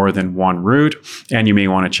want more than one route, and you may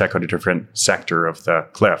want to check out a different sector of the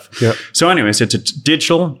cliff. Yep. So anyways, it's a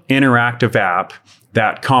digital interactive app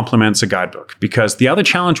that complements a guidebook, because the other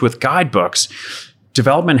challenge with guidebooks,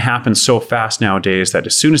 development happens so fast nowadays that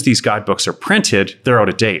as soon as these guidebooks are printed, they're out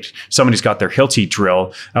of date. Somebody's got their Hilti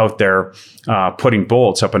drill out there putting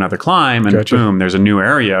bolts up another climb, and boom, there's a new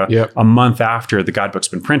area a month after the guidebook's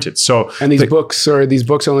been printed. So, and these books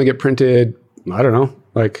only get printed, I don't know,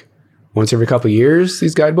 like once every couple of years,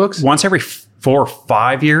 these guidebooks? Once every 4 or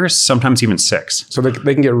 5 years, sometimes even 6. So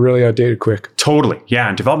they can get really outdated quick. Totally. Yeah.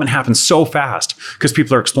 And development happens so fast because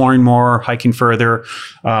people are exploring more, hiking further.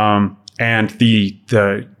 And the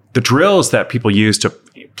drills that people use to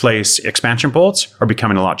place expansion bolts are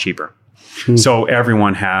becoming a lot cheaper. So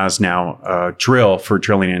everyone has now a drill for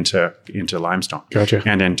drilling into limestone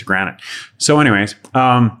and into granite. So anyways,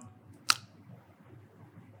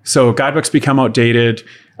 so guidebooks become outdated.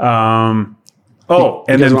 And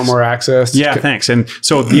you guys want more access? Yeah, thanks. And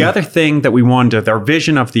so the other thing that we wanted, our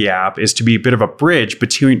vision of the app is to be a bit of a bridge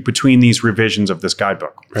between these revisions of this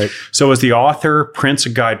guidebook. Right. So as the author prints a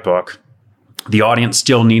guidebook, the audience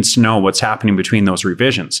still needs to know what's happening between those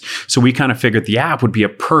revisions. So we kind of figured the app would be a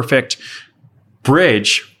perfect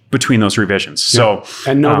bridge between those revisions. So,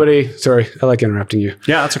 and nobody, sorry, I like interrupting you.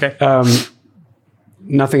 Yeah, that's okay.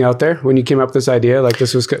 Nothing out there when you came up with this idea? Like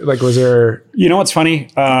this was like, was there? What's funny?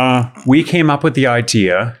 We came up with the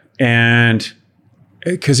idea, and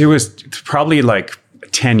because it was probably like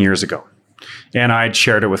 10 years ago. And I'd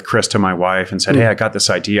shared it with Krista, my wife, and said, hey, I got this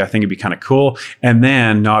idea. I think it'd be kind of cool. And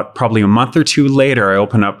then probably a month or two later, I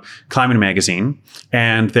open up Climbing Magazine,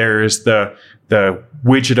 and there's the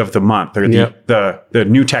widget of the month, or the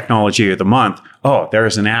new technology of the month. Oh,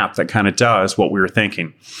 there's an app that kind of does what we were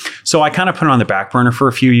thinking. So I kind of put it on the back burner for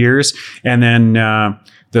a few years. And then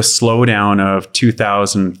the slowdown of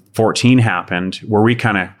 2014 happened, where we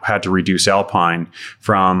kind of had to reduce Alpine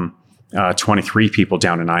from 23 people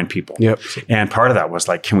down to 9 people. Yep. And part of that was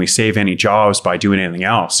like, can we save any jobs by doing anything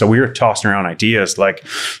else? So we were tossing around ideas like,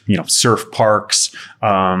 surf parks,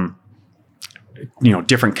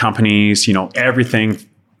 different companies, everything,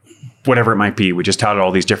 whatever it might be. We just had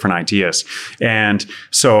all these different ideas. And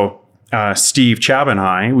so Steve Chab and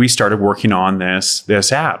I, we started working on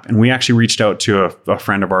this app, and we actually reached out to a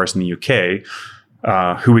friend of ours in the UK,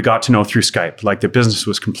 who we got to know through Skype. Like the business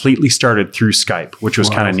was completely started through Skype, which was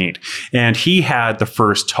kind of neat. And he had the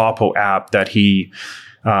first topo app that he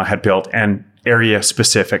had built, and area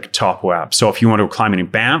specific topo app. So if you want to go climbing in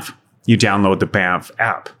Banff, you download the Banff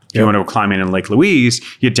app. If you want to go climbing in Lake Louise,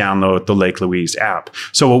 you download the Lake Louise app.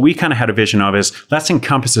 So what we kind of had a vision of is let's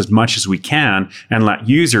encompass as much as we can and let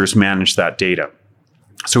users manage that data.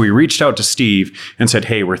 So we reached out to Steve and said,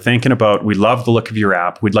 hey, we love the look of your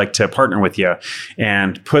app. We'd like to partner with you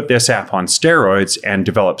and put this app on steroids and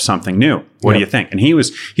develop something new. What do you think? And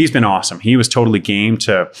he's been awesome. He was totally game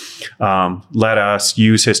to let us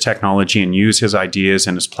use his technology and use his ideas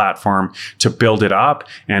and his platform to build it up.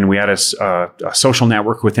 And we had a social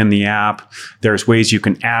network within the app. There's ways you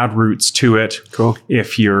can add routes to it. Cool.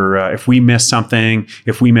 If we miss something,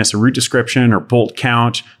 if we miss a route description or bolt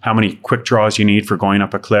count, how many quick draws you need for going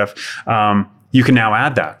up a cliff, you can now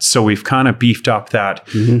add that. So we've kind of beefed up that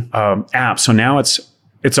app. So now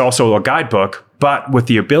it's also a guidebook, but with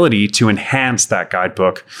the ability to enhance that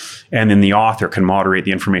guidebook, and then the author can moderate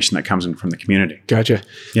the information that comes in from the community. Gotcha.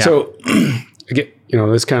 Yeah. So again,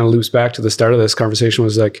 this kind of loops back to the start of this conversation.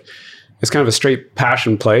 Was like, it's kind of a straight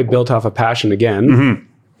passion play built off of passion again,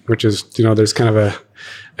 which is, there's kind of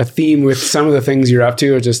a theme with some of the things you're up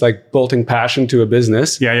to, are just like bolting passion to a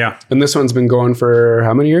business. Yeah. And this one's been going for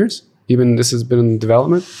how many years? Even this has been in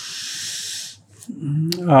development?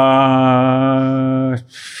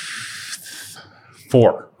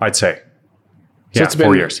 4, I'd say. So it's been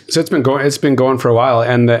 4 years. So it's been going for a while.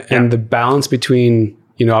 And the balance between,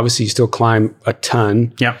 obviously you still climb a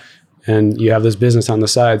ton. Yeah. And you have this business on the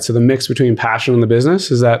side. So the mix between passion and the business,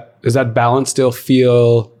 does that balance still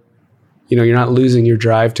feel, you're not losing your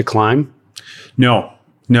drive to climb? No.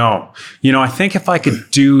 I think if I could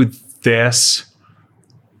do this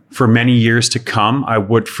for many years to come, I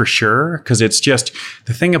would for sure. Because it's just,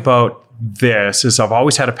 the thing about this is I've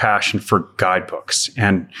always had a passion for guidebooks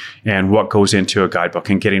and what goes into a guidebook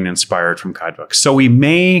and getting inspired from guidebooks. So we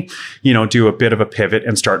may, do a bit of a pivot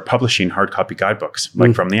and start publishing hard copy guidebooks,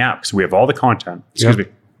 like from the app, because we have all the content. Excuse me.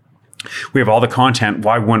 We have all the content.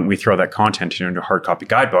 Why wouldn't we throw that content into a hard copy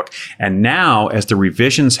guidebook? And now, as the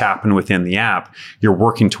revisions happen within the app, you're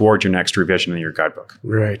working towards your next revision in your guidebook.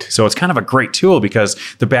 Right. So it's kind of a great tool because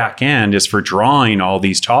the back end is for drawing all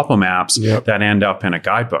these topo maps that end up in a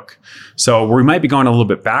guidebook. So we might be going a little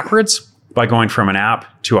bit backwards by going from an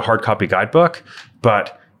app to a hard copy guidebook,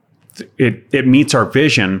 but it meets our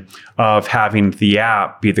vision of having the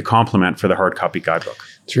app be the complement for the hard copy guidebook.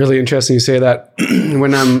 It's really interesting you say that.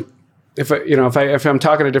 If I'm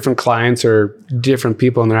talking to different clients or different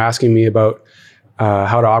people and they're asking me about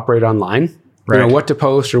how to operate online, what to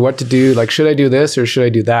post or what to do, like, should I do this or should I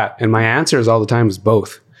do that? And my answer is all the time is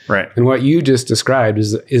both. Right. And what you just described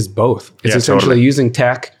is both. It's essentially using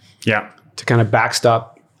tech to kind of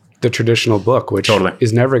backstop the traditional book, which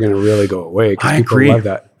is never going to really go away because people agree. love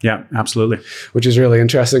that. Yeah, absolutely. Which is really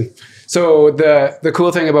interesting. So the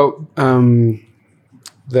cool thing about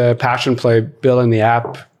the passion play building the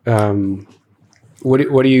app, what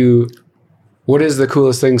is the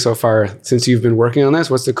coolest thing so far since you've been working on this?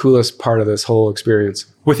 What's the coolest part of this whole experience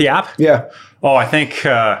with the app? Yeah. Oh, I think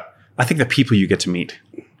the people you get to meet.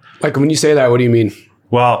 Like, when you say that, what do you mean?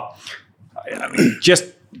 Well, just,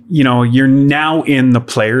 you're now in the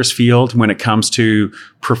players field when it comes to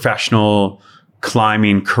professional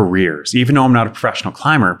climbing careers, even though I'm not a professional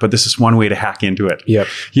climber, but this is one way to hack into it. Yep.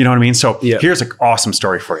 You know what I mean? So here's an awesome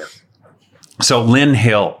story for you. So Lynn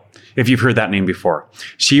Hill, if you've heard that name before,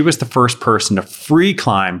 she was the first person to free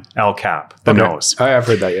climb El Cap, the nose. I have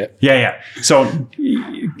heard that yet. Yeah. So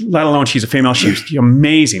let alone she's a female, she's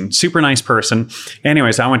amazing, super nice person.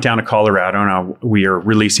 Anyways, I went down to Colorado and we are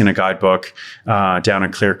releasing a guidebook down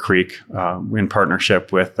in Clear Creek in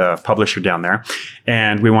partnership with a publisher down there.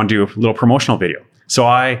 And we want to do a little promotional video. So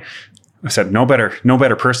I said, no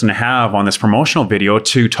better person to have on this promotional video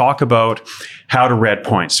to talk about how to red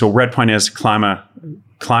point. So red point is climb a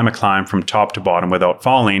climb from top to bottom without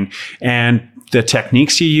falling. And the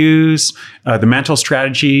techniques you use, the mental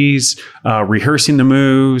strategies, rehearsing the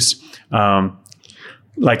moves,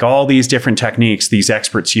 like all these different techniques these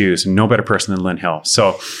experts use, and no better person than Lynn Hill.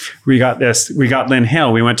 So we got Lynn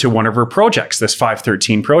Hill. We went to one of her projects, this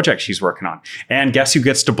 513 project she's working on. And guess who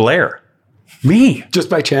gets to blare? Me. Just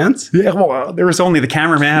by chance? Yeah, well, there was only the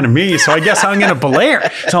cameraman and me, so I guess I'm going to belay.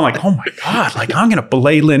 So I'm like, oh my God, like I'm going to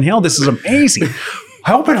belay Lynn Hill. This is amazing.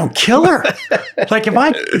 I hope I don't kill her. Like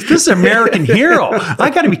if this is American Hero, I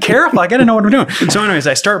got to be careful. I got to know what I'm doing. So anyways,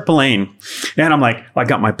 I start belaying and I'm like, I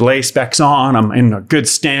got my belay specs on. I'm in a good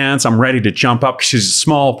stance. I'm ready to jump up. She's a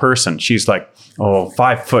small person. She's like,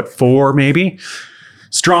 5'4" maybe.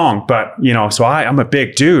 Strong, but so I'm a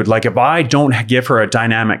big dude. Like if I don't give her a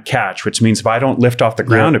dynamic catch, which means if I don't lift off the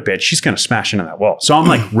ground a bit, she's going to smash into that wall. So I'm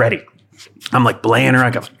like ready. I'm like belaying her.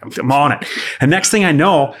 I'm on it. And next thing I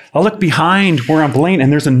know, I'll look behind where I'm belaying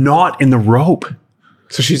and there's a knot in the rope.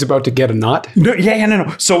 So she's about to get a knot? No.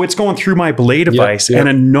 So it's going through my belay device and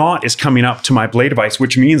a knot is coming up to my belay device,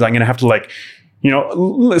 which means I'm going to have to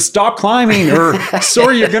stop climbing or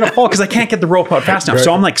sorry, you're going to fall because I can't get the rope out fast enough. Right.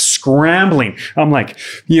 So I'm like scrambling. I'm like,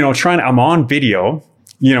 I'm on video.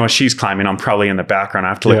 She's climbing. I'm probably in the background. I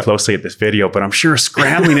have to look closely at this video, but I'm sure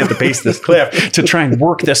scrambling at the base of this cliff to try and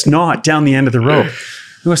work this knot down the end of the rope.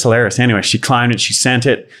 It was hilarious. Anyway, she climbed it. She sent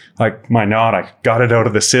it. Like my knot, I got it out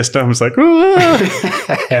of the system. I was like,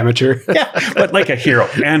 amateur. Yeah, but like a hero.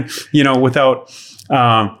 And, without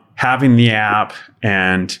having the app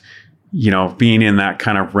and, being in that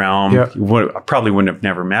kind of realm, I probably wouldn't have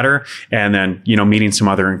never met her. And then, meeting some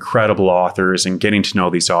other incredible authors and getting to know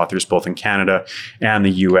these authors, both in Canada and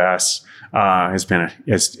the US, has been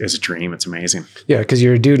a dream. It's amazing. Yeah, because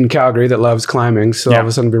you're a dude in Calgary that loves climbing. So all of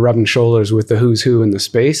a sudden be rubbing shoulders with the who's who in the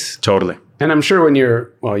space. Totally. And I'm sure when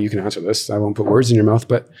you can answer this. I won't put words in your mouth,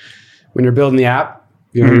 but when you're building the app,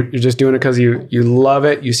 you're just doing it because you love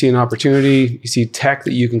it. You see an opportunity. You see tech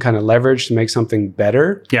that you can kind of leverage to make something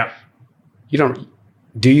better. Yeah.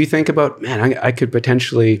 Do you think about, man, I could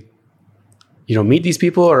potentially, meet these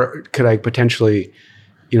people, or could I potentially,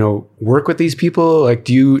 work with these people? Like,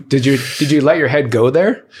 did you let your head go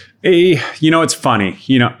there? It's funny,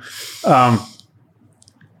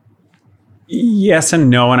 yes and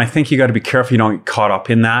no. And I think you got to be careful you don't get caught up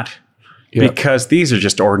in that because these are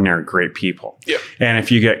just ordinary, great people. Yeah. And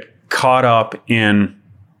if you get caught up in,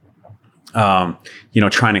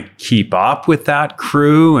 trying to keep up with that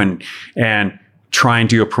crew and try and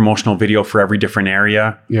do a promotional video for every different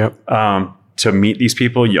area. Yep. To meet these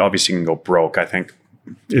people, you obviously can go broke. I think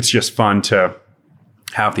it's just fun to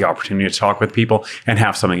have the opportunity to talk with people and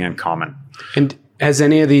have something in common. And has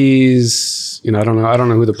any of these, I don't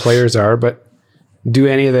know who the players are, but do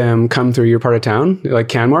any of them come through your part of town, like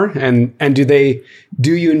Canmore? And do they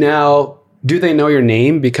know your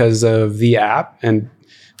name because of the app? And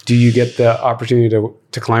do you get the opportunity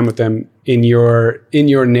to climb with them in your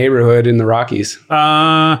neighborhood in the Rockies?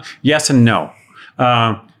 Yes and no.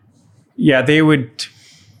 They would.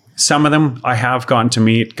 Some of them I have gotten to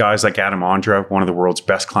meet guys like Adam Ondra, one of the world's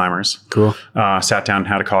best climbers. Cool. Sat down and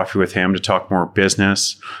had a coffee with him to talk more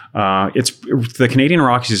business. It's the Canadian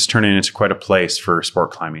Rockies is turning into quite a place for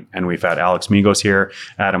sport climbing. And we've had Alex Migos here,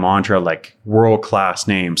 Adam Ondra, like world-class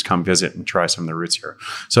names come visit and try some of the routes here.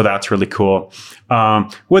 So that's really cool.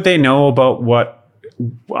 Would they know about what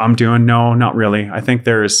I'm doing? No, not really. I think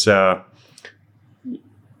there's...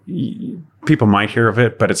 people might hear of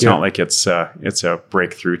it, but it's not like it's a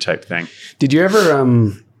breakthrough type thing. Did you ever,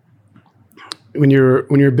 when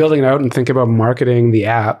you're building it out and think about marketing the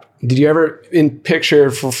app, did you ever picture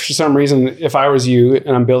for some reason, if I was you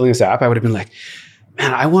and I'm building this app, I would have been like,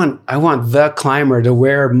 man, I want the climber to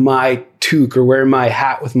wear my toque or wear my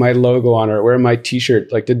hat with my logo on it or wear my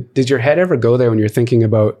t-shirt. Like, did your head ever go there when you're thinking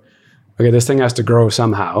about, okay, this thing has to grow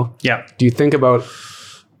somehow? Yeah. Do you think about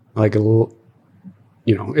like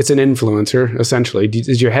it's an influencer, essentially.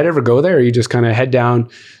 Did your head ever go there, or you just kind of head down,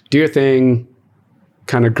 do your thing,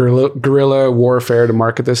 kind of guerrilla warfare to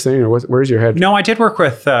market this thing, or where's your head? No, I did work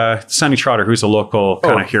with Sonny Trotter, who's a local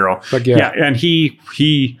kind of hero. And he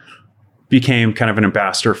became kind of an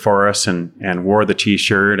ambassador for us and wore the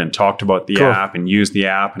t-shirt and talked about the app and used the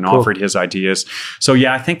app and offered his ideas. So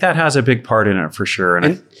I think that has a big part in it for sure.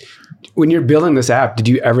 And when you're building this app, did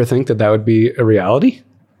you ever think that would be a reality?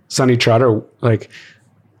 Sonny Trotter,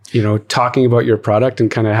 talking about your product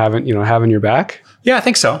and kind of having your back? Yeah, I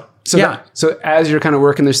think so. So as you're kind of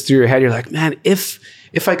working this through your head, you're like, man, if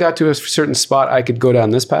I got to a certain spot, I could go down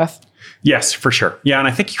this path? Yes, for sure. Yeah, and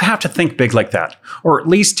I think you have to think big like that, or at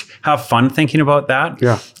least have fun thinking about that.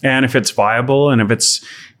 Yeah. And if it's viable and if it's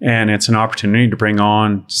an opportunity to bring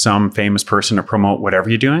on some famous person to promote whatever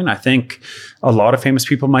you're doing, I think a lot of famous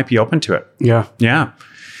people might be open to it. Yeah. Yeah.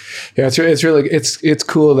 Yeah, it's really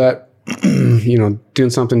cool that doing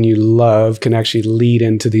something you love can actually lead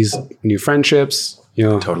into these new friendships,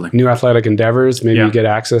 totally new athletic endeavors. Maybe you get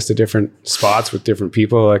access to different spots with different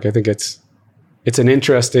people. Like, I think it's an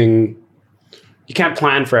interesting. You can't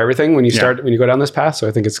plan for everything when you go down this path. So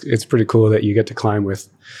I think it's pretty cool that you get to climb with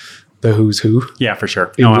the who's who. Yeah, for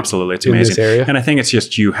sure. No, absolutely. It's in amazing. this area. And I think it's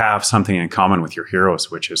just you have something in common with your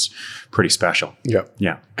heroes, which is pretty special. Yeah.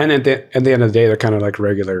 Yeah. And at the end of the day, they're kind of like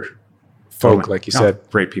regular folk, Totally. like you said.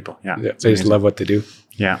 Great people. Yeah. Yeah, It's they just amazing. love what they do.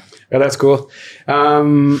 Yeah. Yeah, that's cool.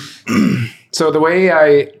 So the way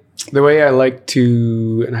I like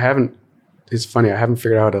to, and it's funny, I haven't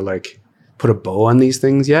figured out how to like put a bow on these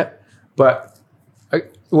things yet, but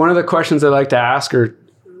one of the questions I like to ask or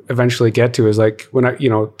eventually get to is like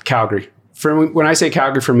Calgary. When I say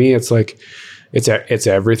Calgary, for me, it's like, it's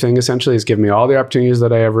everything essentially. It's given me all the opportunities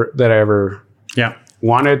that I ever Yeah.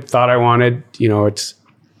 wanted, thought I wanted.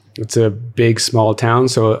 It's a big, small town,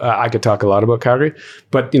 so I could talk a lot about Calgary.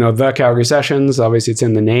 But the Calgary Sessions, obviously, it's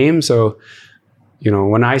in the name. So,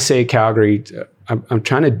 when I say Calgary, I'm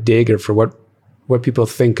trying to dig for what people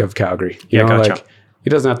think of Calgary. Yeah, gotcha. Like it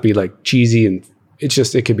doesn't have to be like cheesy, and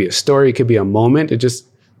it could be a story, it could be a moment. It just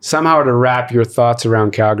somehow to wrap your thoughts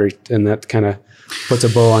around Calgary, and that kind of puts a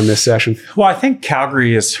bow on this session. Well, I think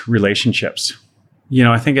Calgary is relationships.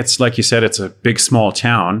 I think it's like you said, it's a big, small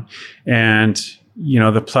town, and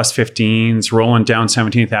the plus 15s rolling down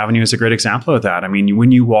 17th Avenue is a great example of that. I mean,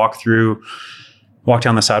 when you walk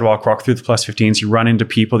down the sidewalk, walk through the plus 15s, you run into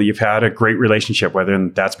people that you've had a great relationship, whether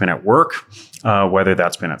that's been at work, whether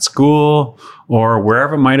that's been at school, or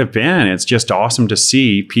wherever it might have been. It's just awesome to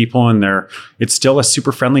see people it's still a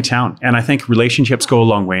super friendly town. And I think relationships go a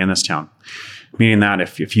long way in this town. Meaning that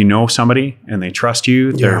if you know somebody and they trust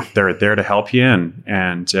you, they're there to help you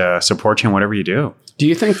and support you in whatever you do. Do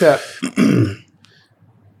you think that,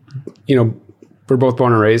 we're both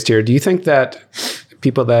born and raised here. Do you think that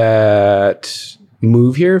people that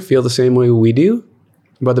move here feel the same way we do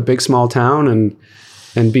about the big, small town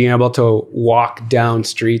and being able to walk down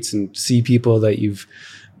streets and see people that you've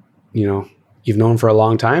known for a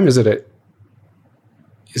long time? Is it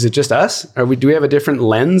just us? Do we have a different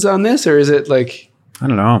lens on this, or is it like, I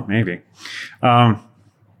don't know, maybe. Well,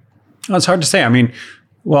 it's hard to say. I mean,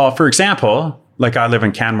 well, for example, like I live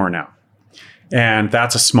in Canmore now, and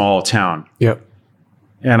that's a small town. Yep.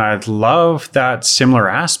 And I love that similar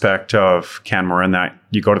aspect of Canmore in that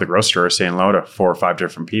you go to the grocery store saying hello to 4 or 5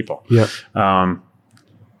 different people. Yep.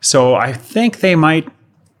 So I think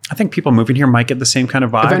people moving here might get the same kind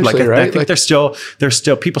of vibe. Eventually, right? I think there's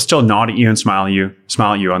still people still nod at you and smile at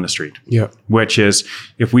you on the street. Yeah. Which is,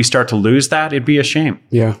 if we start to lose that, it'd be a shame.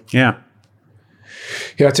 Yeah. Yeah.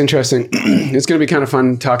 Yeah, it's interesting. It's going to be kind of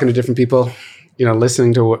fun talking to different people,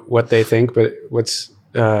 listening to what they think. But what's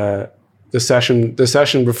the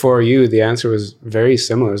session before you, the answer was very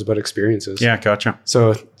similar. It was about experiences. Yeah, gotcha.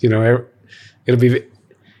 So it'll be.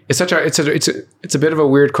 It's a bit of a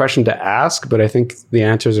weird question to ask, but I think the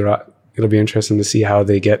answers it'll be interesting to see how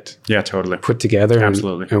they get totally put together.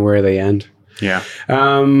 Absolutely. and where they end. Yeah.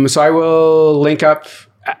 So I will link up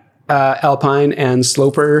Alpine and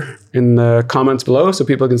Sloper in the comments below so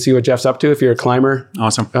people can see what Jeff's up to. If you're a climber,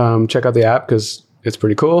 Awesome. check out the app because it's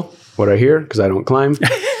pretty cool. What I hear, because I don't climb.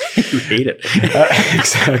 You hate it.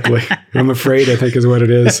 Exactly. I'm afraid, I think, is what it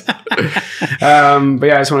is. But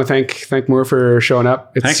yeah, I just want to thank Moore for showing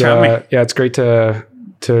up. Thanks for having me. Yeah, it's great to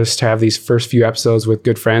just have these first few episodes with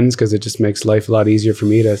good friends because it just makes life a lot easier for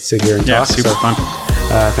me to sit here and talk. Super fun.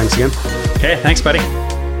 Thanks again. Okay, thanks, buddy.